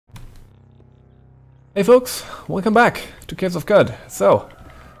Hey folks, welcome back to Caves of Qud. So,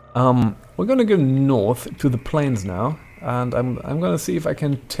 we're gonna go north to the plains now, and I'm gonna see if I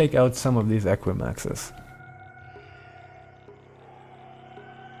can take out some of these Equimaxes.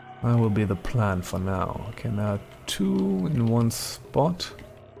 That will be the plan for now. Okay, now 2 in one spot,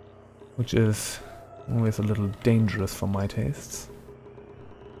 which is always a little dangerous for my tastes.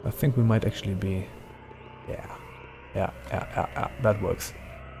 I think we might actually be... Yeah, that works.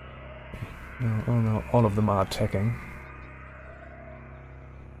 No, oh no, all of them are attacking.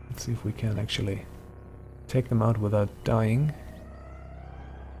 Let's see if we can actually take them out without dying.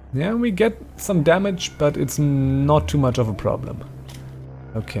 Yeah, we get some damage, but it's not too much of a problem.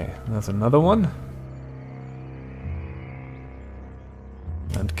 Okay, there's another one.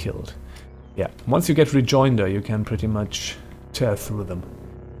 And killed. Yeah, once you get rejoinder, you can pretty much tear through them.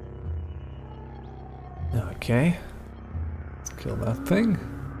 Okay. Let's kill that thing.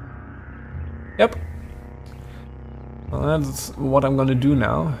 Yep. Well, that's what I'm going to do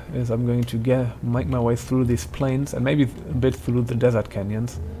now, is I'm going to make my way through these plains and maybe a bit through the desert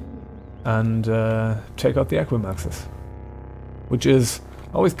canyons and take out the Equimaxes. Which is,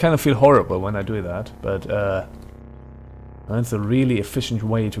 I always kind of feel horrible when I do that, but it's a really efficient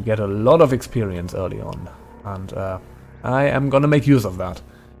way to get a lot of experience early on, and I am going to make use of that.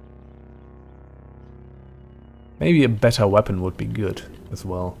 Maybe a better weapon would be good as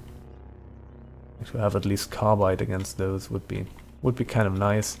well. To have at least carbide against those would be kind of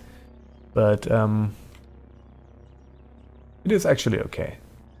nice, but it is actually okay.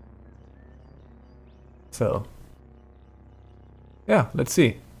 So yeah, let's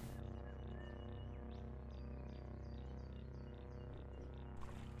see.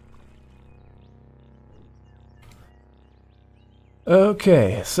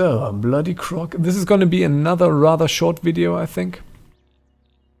 Okay, so bloody croc. This is going to be another rather short video, I think.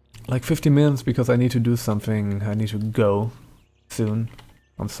 Like 50 minutes, because I need to do something. I need to go soon.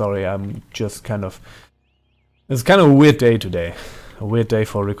 I'm sorry, I'm just kind of... It's kind of a weird day today. A weird day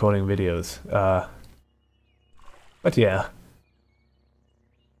for recording videos. But yeah.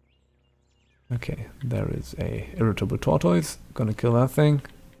 Okay, there is a irritable tortoise. Gonna kill that thing.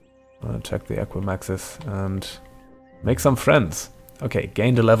 Gonna attack the Equimaxes and make some friends. Okay,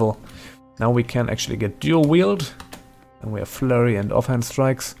 gained a level. Now we can actually get dual wield. And we have flurry and offhand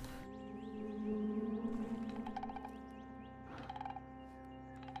strikes.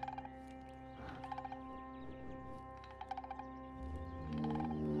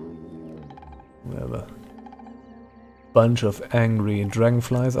 We have a bunch of angry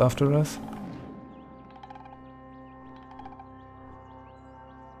dragonflies after us.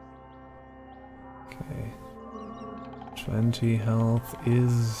 Okay. 20 health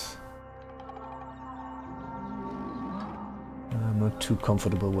is... I'm not too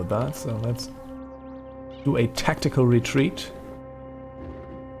comfortable with that, so let's do a tactical retreat.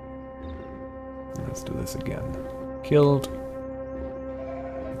 Let's do this again. Killed.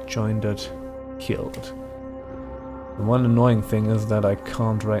 Joined it. Killed. The one annoying thing is that I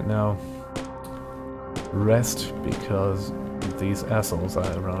can't right now rest because these assholes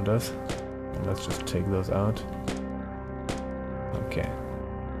are around us. Let's just take those out. Okay.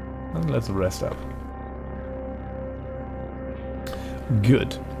 And let's rest up.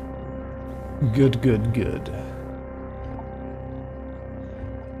 Good. Good.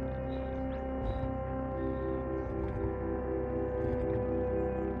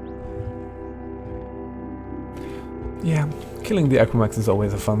 Yeah, killing the Equimax is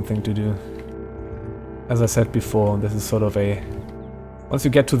always a fun thing to do. As I said before, this is sort of a... Once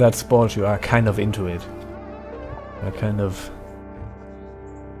you get to that spot, you are kind of into it. You're kind of...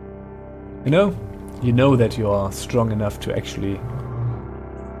 You know that you are strong enough to actually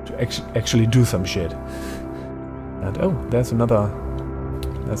do some shit. And oh, there's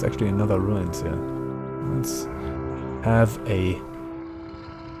actually another ruins here. Let's have a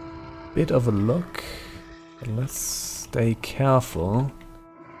bit of a look. But let's stay careful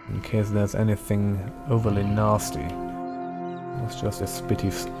in case there's anything overly nasty. It's just a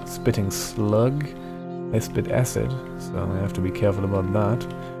spitting slug. They spit acid, so I have to be careful about that.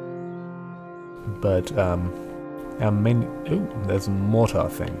 But there's a mortar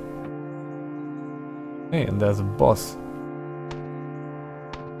thing. Hey, and there's a boss.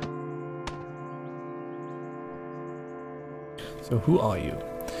 So who are you?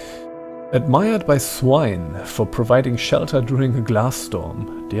 Admired by swine for providing shelter during a glass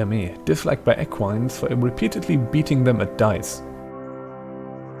storm. Dear me. Disliked by equines for repeatedly beating them at dice.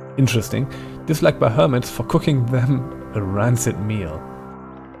 Interesting. Disliked by hermits for cooking them a rancid meal.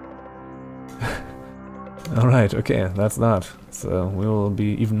 Alright, okay, that's that. So we will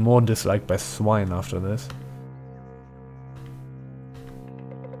be even more disliked by swine after this.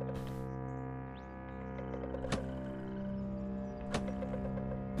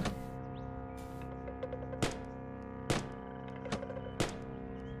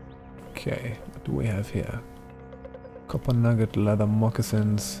 Okay, what do we have here? Copper nugget, leather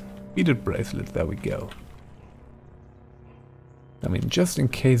moccasins, beaded bracelet, there we go. I mean, just in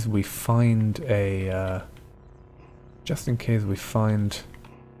case we find a... just in case we find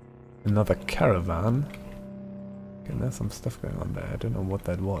another caravan. Okay, there's some stuff going on there, I don't know what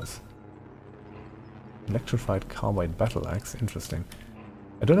that was. Electrified carbide battle axe, interesting.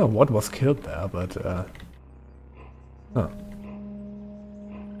 I don't know what was killed there, but... huh.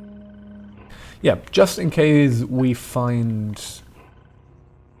 Yeah, just in case we find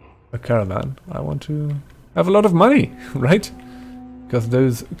a caravan, I want to have a lot of money, right? Because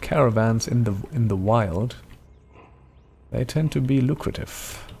those caravans in the wild, they tend to be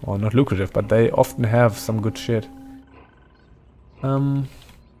lucrative. Or not lucrative, but they often have some good shit. No,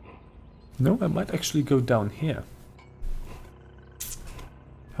 I might actually go down here.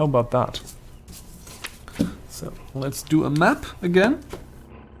 How about that? So, let's do a map again.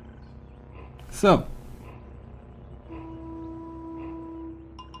 So,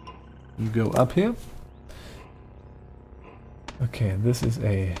 you go up here. Okay, this is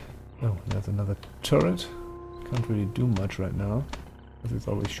a... oh, there's another turret. Can't really do much right now, because it's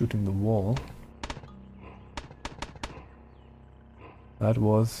always shooting the wall. That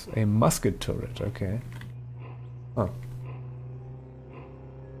was a musket turret, okay. Huh.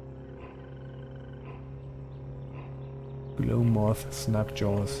 Glow moth,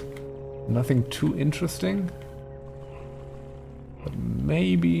 snapjaws. Nothing too interesting. But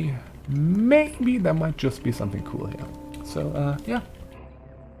maybe there might just be something cool here. So, yeah.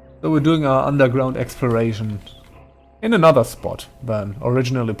 So we're doing our underground exploration in another spot than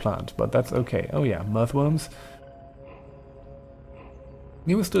originally planned, but that's okay. Oh yeah, earthworms.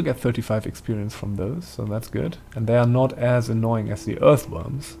 You will still get 35 experience from those, so that's good. And they are not as annoying as the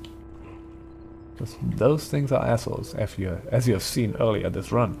earthworms. Because those things are assholes, as you have seen earlier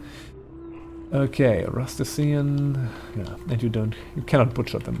this run. Okay, Rustician. Yeah, and you cannot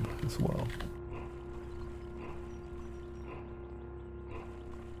butcher them as well.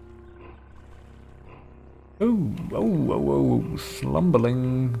 Oh,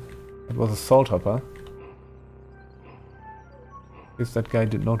 slumberling. It was a salt hopper. Guess that guy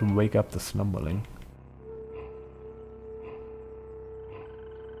did not wake up the slumberling.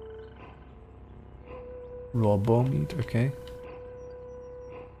 Raw boar meat, okay.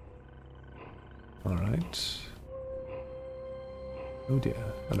 Alright. Oh dear,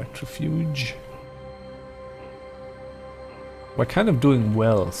 electrofuge. We're kind of doing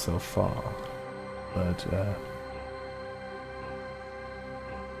well so far, but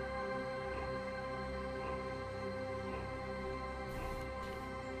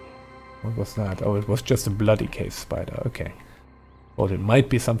what was that? Oh, it was just a bloody cave spider, okay. Thought it might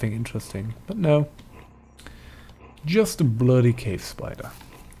be something interesting, but no. Just a bloody cave spider.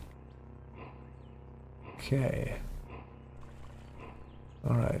 Okay.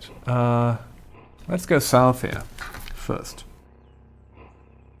 Alright. Let's go south here first.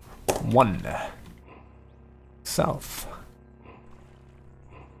 1. South.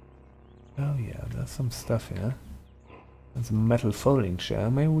 Oh yeah, there's some stuff here. There's a metal folding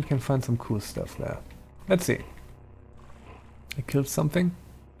chair. Maybe we can find some cool stuff there. Let's see. I killed something.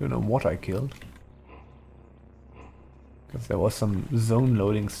 Don't know what I killed. Because there was some zone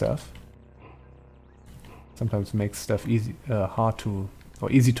loading stuff. Sometimes makes stuff easy, hard to,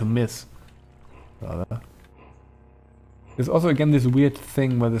 or easy to miss. Rather. There's also again this weird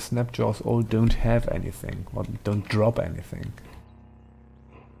thing where the snapjaws all don't have anything, or don't drop anything.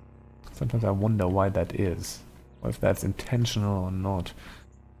 Sometimes I wonder why that is, or if that's intentional or not.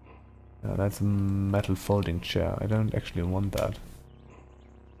 That's a metal folding chair. I don't actually want that.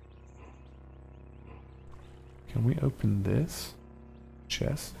 Can we open this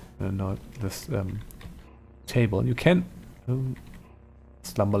chest? Not this table. You can... oh,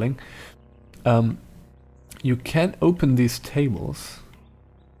 slumbering. You can open these tables.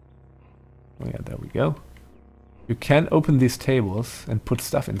 Oh yeah, there we go. You can open these tables and put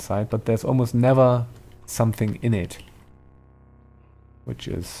stuff inside, but there's almost never something in it. Which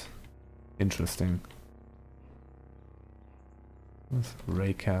is interesting. That's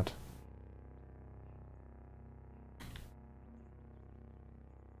Ray Cat.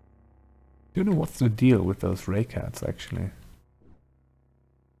 Don't know what's the deal with those Ray Cats actually.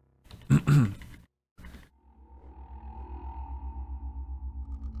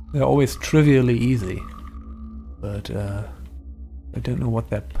 They're always trivially easy. but I don't know what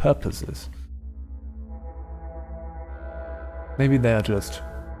their purpose is. Maybe they are just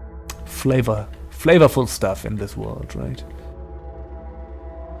flavorful stuff in this world, right?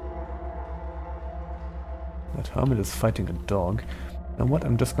 That hermit is fighting a dog. And what?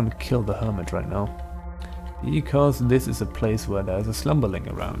 I'm just gonna kill the hermit right now. Because this is a place where there's a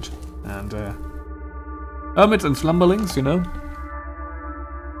slumberling around. And hermits and slumberlings, you know,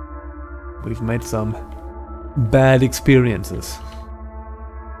 we've made some bad experiences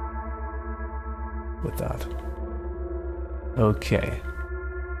with that. Okay.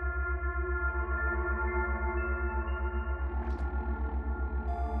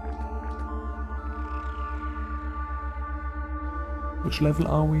 Which level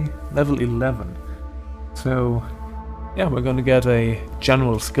are we? Level 11. So, yeah, we're gonna get a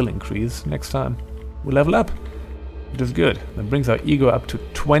general skill increase next time we level up. It is good. That brings our ego up to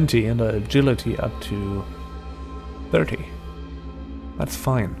 20 and our agility up to 30. That's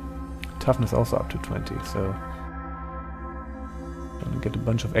fine. Toughness also up to 20, so gonna get a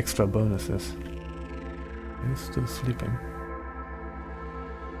bunch of extra bonuses. Are you still sleeping?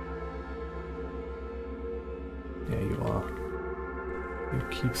 Yeah, you are. You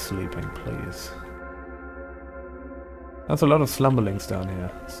keep sleeping, please. There's a lot of slumberlings down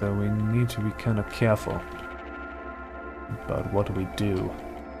here, so we need to be kind of careful about what we do.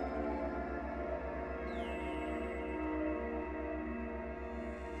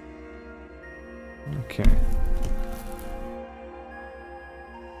 Okay.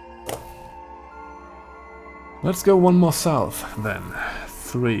 Let's go one more south, then.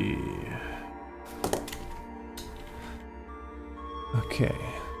 3. Okay.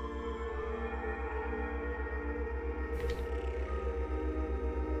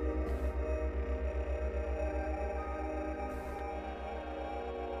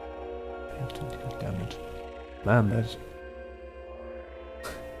 Damn it. Man, that...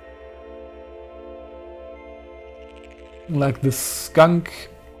 like the skunk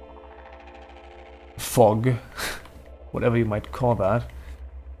fog, whatever you might call that,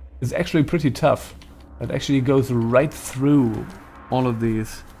 is actually pretty tough. It actually goes right through all of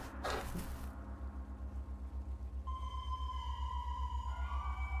these.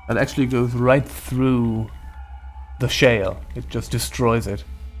 It actually goes right through the shale. It just destroys it.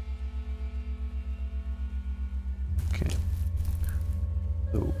 Okay.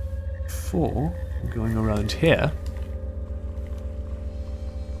 So, 4, going around here.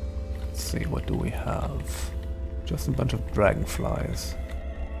 Let's see, what do we have? Just a bunch of dragonflies.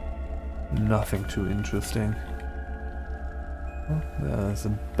 Nothing too interesting. Oh, there's a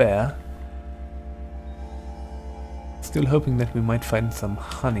bear. Still hoping that we might find some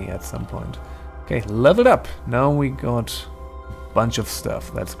honey at some point. Okay, leveled up. Now we got a bunch of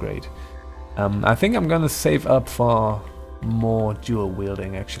stuff. That's great. I think I'm gonna save up for more dual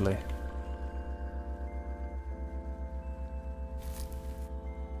wielding, actually.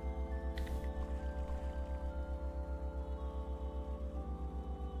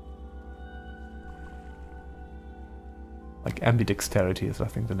 Like ambidexterity is, I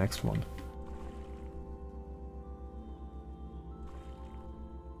think, the next one.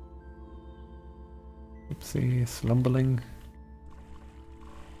 Oopsie, slumberling.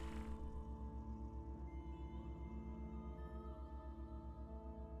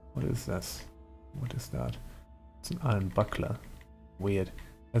 What is this? What is that? It's an iron buckler. Weird.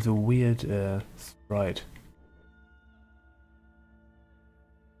 Has a weird sprite.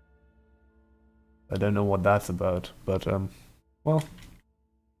 I don't know what that's about, but well.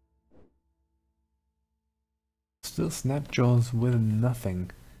 Still snapjaws with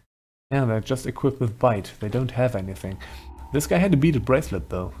nothing. Yeah, they're just equipped with bite. They don't have anything. This guy had a beaded bracelet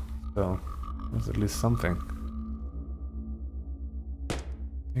though, so that's at least something.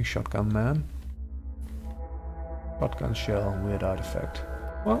 Hey, shotgun man. Shotgun shell, weird artifact.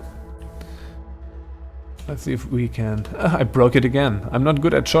 Well, let's see if we can... I broke it again. I'm not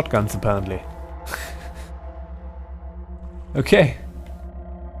good at shotguns apparently. Okay.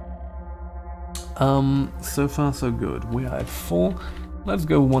 So far so good. We are at 4. Let's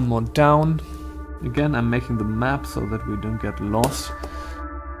go one more down. Again, I'm making the map so that we don't get lost.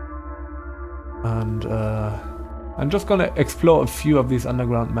 And I'm just gonna explore a few of these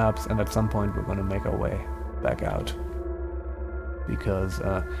underground maps, and at some point we're gonna make our way back out. Because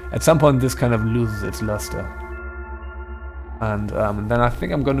at some point this kind of loses its luster. And then I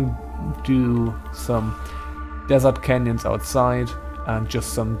think I'm gonna do some desert canyons outside and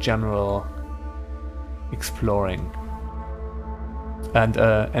just some general exploring. And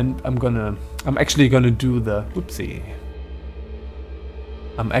I'm actually gonna do the whoopsie.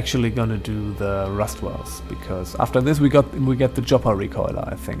 I'm actually gonna do the rust wells, because after this we get the chopper recoiler,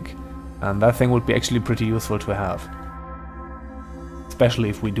 I think. And that thing would be actually pretty useful to have. Especially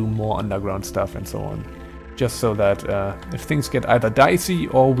if we do more underground stuff and so on. Just so that if things get either dicey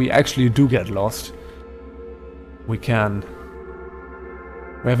or we actually do get lost, we have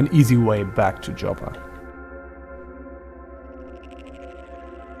an easy way back to Joppa.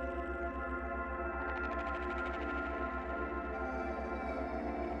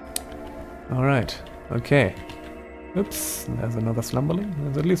 Alright, okay. Oops, there's another slumberling.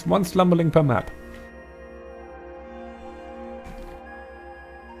 There's at least one slumberling per map.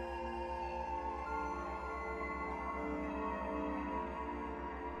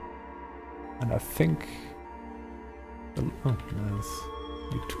 And I think... oh, there's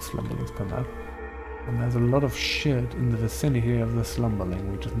like 2 slumberlings per map. And there's a lot of shit in the vicinity of the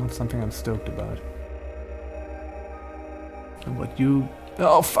slumberling, which is not something I'm stoked about. And what you...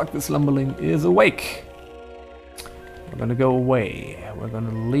 oh fuck, the slumberling is awake! We're gonna go away. We're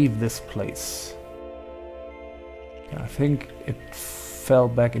gonna leave this place. I think it fell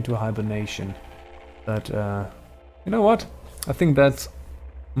back into hibernation. But, you know what? I think that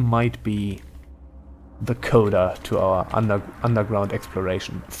might be the coda to our underground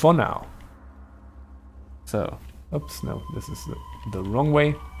exploration for now. So, oops, no, this is the wrong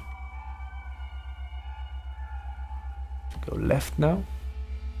way. Go left now.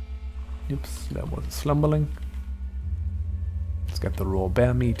 Oops, that was a slumberling. Let's get the raw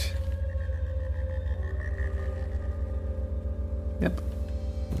bear meat. Yep.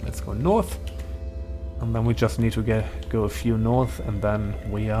 Let's go north. And then we just need to go a few north, and then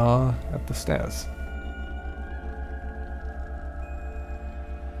we are at the stairs.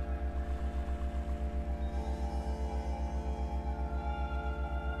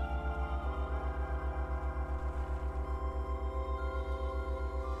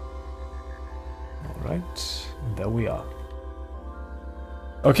 Alright, there we are.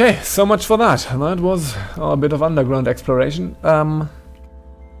 Okay, so much for that. That was a bit of underground exploration. I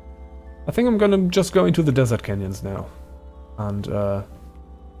think I'm gonna just go into the desert canyons now. And,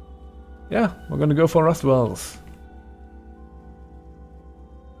 yeah, we're gonna go for rust wells.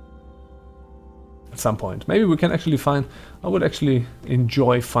 At some point. Maybe we can actually find... I would actually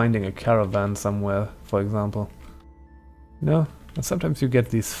enjoy finding a caravan somewhere, for example. You know? And sometimes you get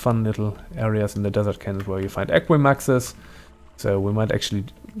these fun little areas in the desert canyons where you find equimaxes. So we might actually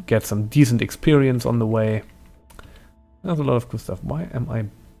get some decent experience on the way. There's a lot of cool stuff. Why am I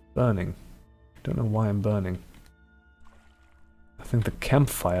burning? I don't know why I'm burning. I think the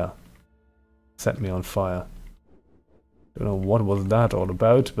campfire set me on fire. Don't know what was that all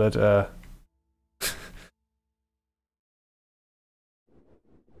about, but it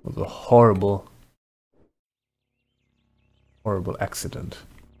was a horrible accident.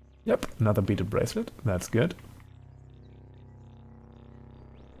 Yep, another beaded bracelet. That's good.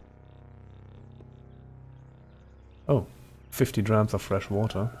 Oh, 50 drams of fresh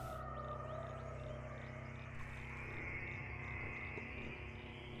water.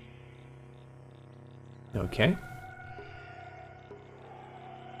 Okay.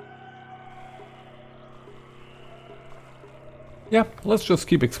 Yeah, let's just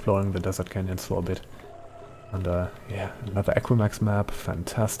keep exploring the desert canyons for a bit. And yeah, another Equimax map,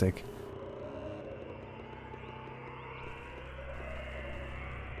 fantastic.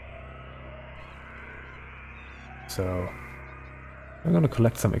 So, I'm gonna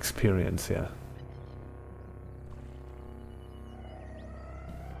collect some experience here.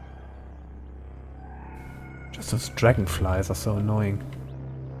 Just those dragonflies are so annoying.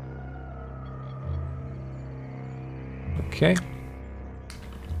 Okay.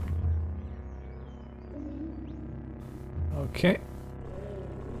 Okay.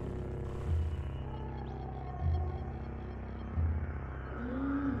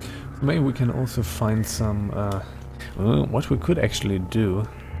 So maybe we can also find some... what we could actually do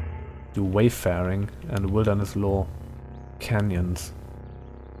wayfaring and wilderness lore canyons.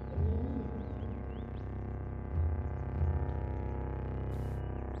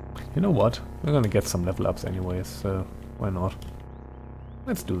 You know what? We're gonna get some level ups anyways, so why not?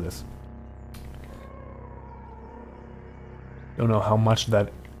 Let's do this. Don't know how much that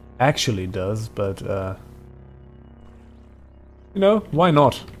actually does, but you know, why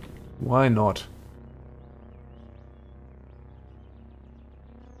not? Why not?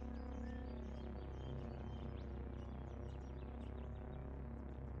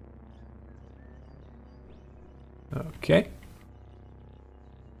 Okay.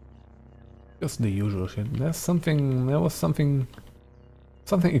 Just the usual shit. There was something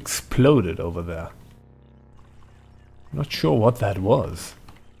exploded over there. Not sure what that was.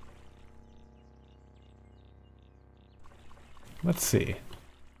 Let's see.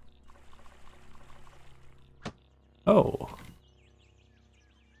 Oh.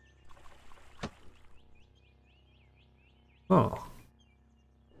 Oh.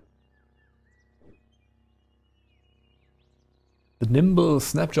 The nimble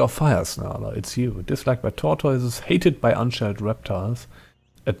snapjaw fire snarler, it's you. Disliked by tortoises, hated by unshelled reptiles,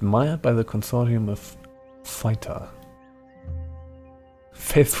 admired by the consortium of fighter.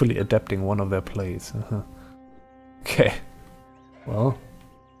 Faithfully adapting one of their plays. Okay. Well.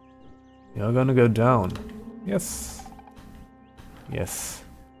 You're gonna go down. Yes. Yes.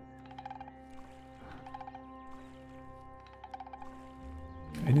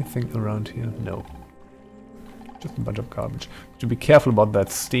 Anything around here? No. Just a bunch of garbage. To be careful about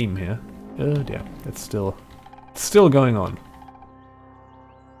that steam here. Oh dear, it's still going on.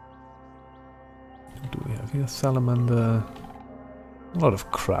 What do we have here? Salamander. A lot of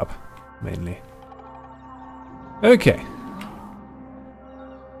crap, mainly. Okay.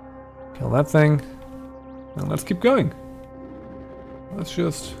 Kill that thing. And let's keep going. Let's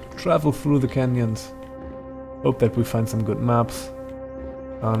just travel through the canyons. Hope that we find some good maps.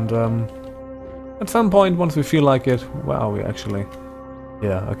 And at some point, once we feel like it, wow, we actually,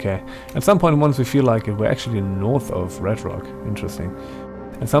 yeah, okay. At some point, once we feel like it, we're actually north of Red Rock. Interesting.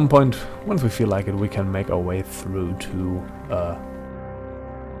 At some point, once we feel like it, we can make our way through to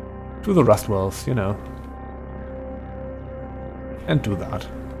the Rust Wells, you know, and do that.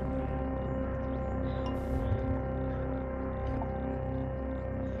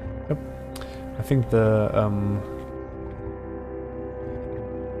 Yep. I think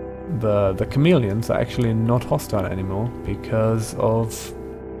the chameleons are actually not hostile anymore because of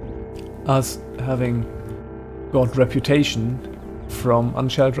us having got reputation from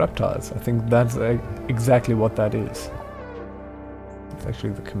unshelled reptiles. I think that's exactly what that is. It's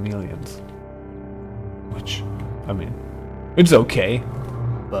actually the chameleons. Which, I mean, it's okay,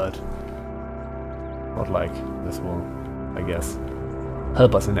 but not like this will, I guess,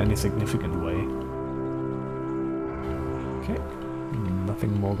 help us in any significant way. Okay.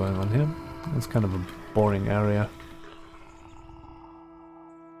 Nothing more going on here. It's kind of a boring area.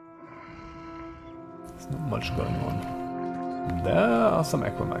 There's not much going on. There are some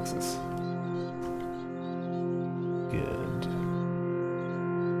aquamaxes. Good.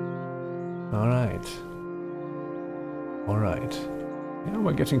 Alright. Alright. Yeah,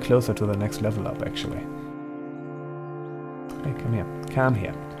 we're getting closer to the next level up, actually. Hey, come here. Come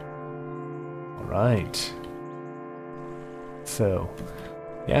here. Alright. So,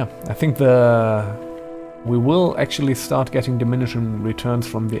 yeah, I think we will actually start getting diminishing returns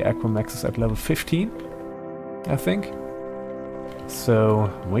from the aquamaxes at level 15, I think. So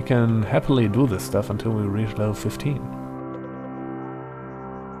we can happily do this stuff until we reach level 15.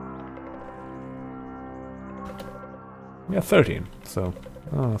 Yeah, 13, so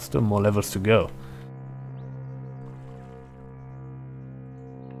still more levels to go.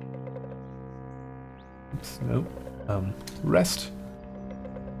 Oops, no. Rest.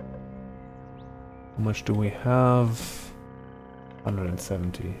 How much do we have?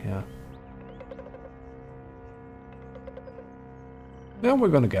 170, yeah. Yeah, we're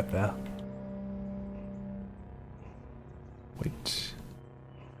gonna get there. Wait.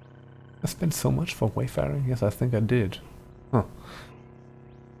 I spent so much for wayfaring? Yes, I think I did. Huh.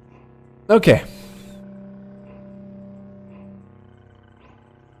 Okay.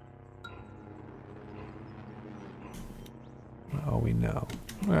 Where are we now?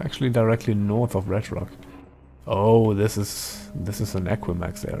 We're actually directly north of Red Rock. Oh, this is an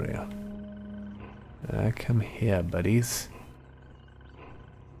Aquamax area. Come here, buddies.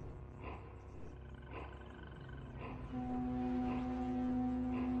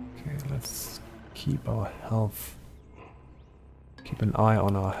 Okay, let's keep our health. Keep an eye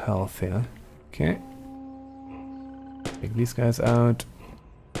on our health here. Okay. Take these guys out.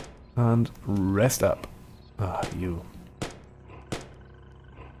 And rest up. Ah, you.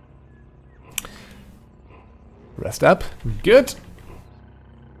 Rest up. Good.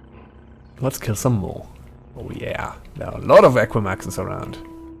 Let's kill some more. Oh yeah. There are a lot of Aquamaxes around.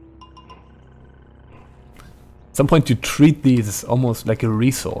 At some point you treat these almost like a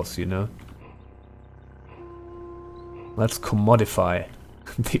resource, you know? Let's commodify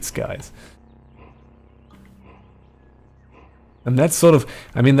these guys. And that's sort of,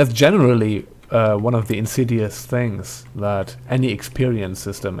 I mean, that's generally one of the insidious things that any experience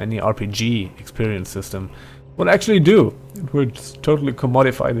system, any RPG experience system would actually do. It would just totally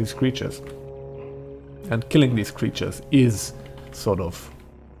commodify these creatures. And killing these creatures is sort of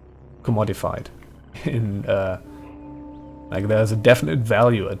commodified. In, like, there's a definite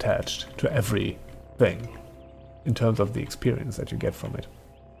value attached to everything. in terms of the experience that you get from it.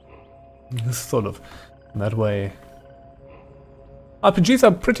 Sort of. That way, RPGs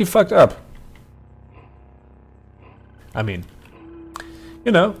are pretty fucked up. I mean,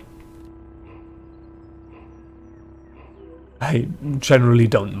 you know, I generally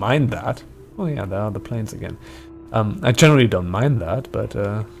don't mind that. Oh yeah, there are the planes again. I generally don't mind that, but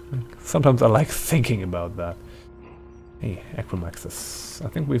sometimes I like thinking about that. Hey, Acromaxis. I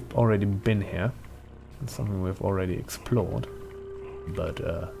think we've already been here. It's something we've already explored. But,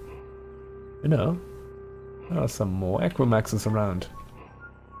 you know, there are some more Acromaxes around.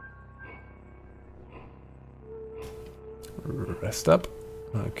 Rest up.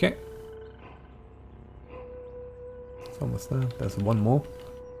 Okay. It's almost there. There's one more.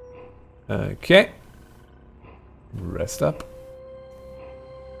 Okay. Rest up.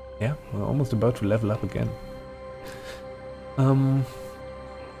 Yeah, we're almost about to level up again.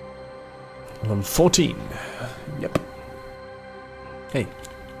 Level 14. Yep. Hey,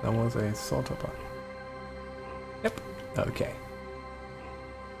 that was a sword hopper. Yep. Okay.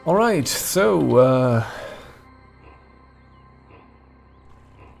 Alright, so,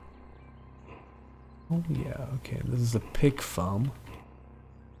 oh yeah, okay, this is a pig farm.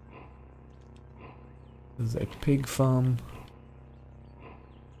 This is a pig farm.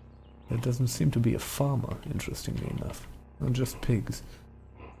 There doesn't seem to be a farmer, interestingly enough. Not just pigs.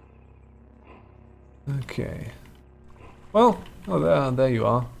 Okay. Well, oh there you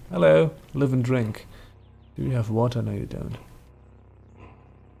are. Hello, live and drink. Do you have water? No, you don't.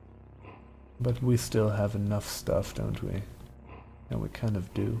 But we still have enough stuff, don't we? Yeah, we kind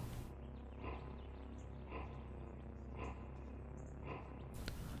of do.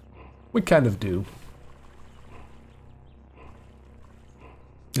 We kind of do.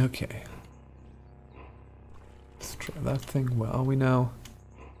 Okay. Let's try that thing. Where are we now?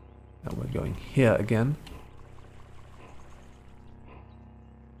 Now we're going here again.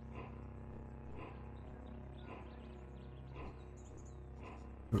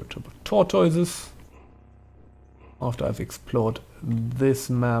 Root of tortoises. After I've explored this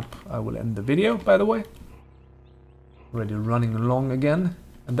map, I will end the video, by the way. Already running along again.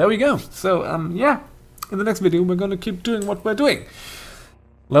 And there we go. So, yeah. In the next video, we're going to keep doing what we're doing.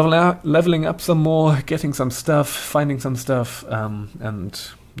 Leveling up some more, getting some stuff, finding some stuff, and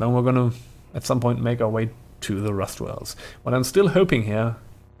then we're going to, at some point, make our way to the Rust Wells. What I'm still hoping here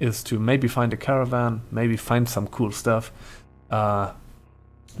is to maybe find a caravan, maybe find some cool stuff.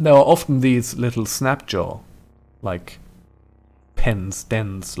 There are often these little snapjaw, like pens,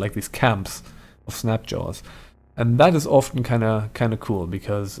 dens, like these camps of snapjaws. And that is often kind of cool,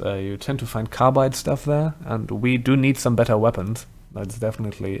 because you tend to find carbide stuff there, and we do need some better weapons. That's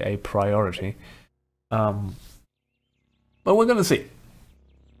definitely a priority. But we're gonna see.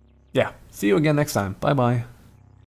 Yeah, see you again next time. Bye bye.